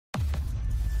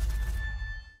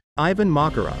Ivan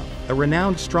Makarov, a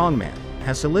renowned strongman,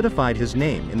 has solidified his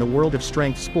name in the world of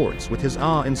strength sports with his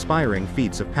awe-inspiring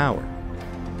feats of power.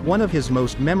 One of his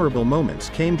most memorable moments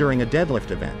came during a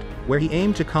deadlift event, where he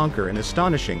aimed to conquer an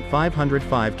astonishing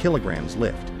 505 kilograms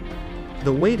lift.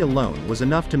 The weight alone was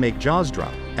enough to make jaws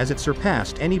drop, as it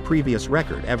surpassed any previous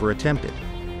record ever attempted.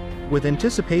 With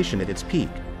anticipation at its peak,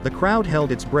 the crowd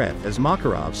held its breath as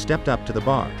Makarov stepped up to the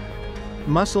bar.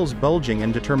 Muscles bulging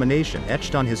and determination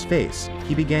etched on his face,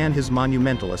 he began his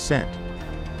monumental ascent.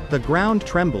 The ground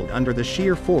trembled under the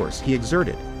sheer force he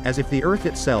exerted, as if the earth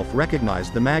itself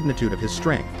recognized the magnitude of his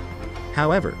strength.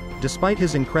 However, despite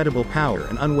his incredible power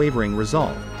and unwavering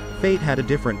resolve, fate had a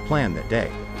different plan that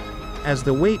day. As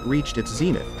the weight reached its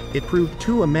zenith, it proved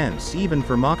too immense even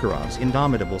for Makarov's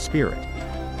indomitable spirit.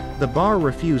 The bar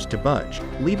refused to budge,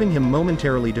 leaving him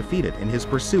momentarily defeated in his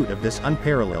pursuit of this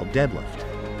unparalleled deadlift.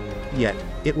 Yet,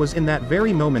 it was in that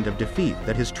very moment of defeat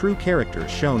that his true character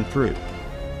shone through.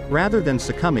 Rather than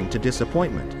succumbing to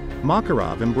disappointment,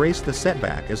 Makarov embraced the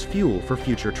setback as fuel for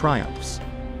future triumphs.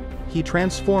 He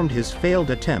transformed his failed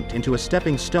attempt into a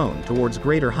stepping stone towards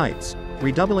greater heights,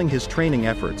 redoubling his training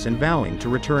efforts and vowing to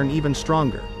return even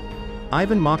stronger.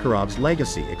 Ivan Makarov's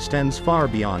legacy extends far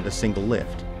beyond a single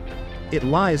lift. It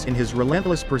lies in his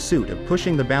relentless pursuit of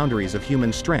pushing the boundaries of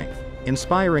human strength,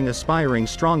 inspiring aspiring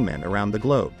strongmen around the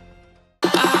globe.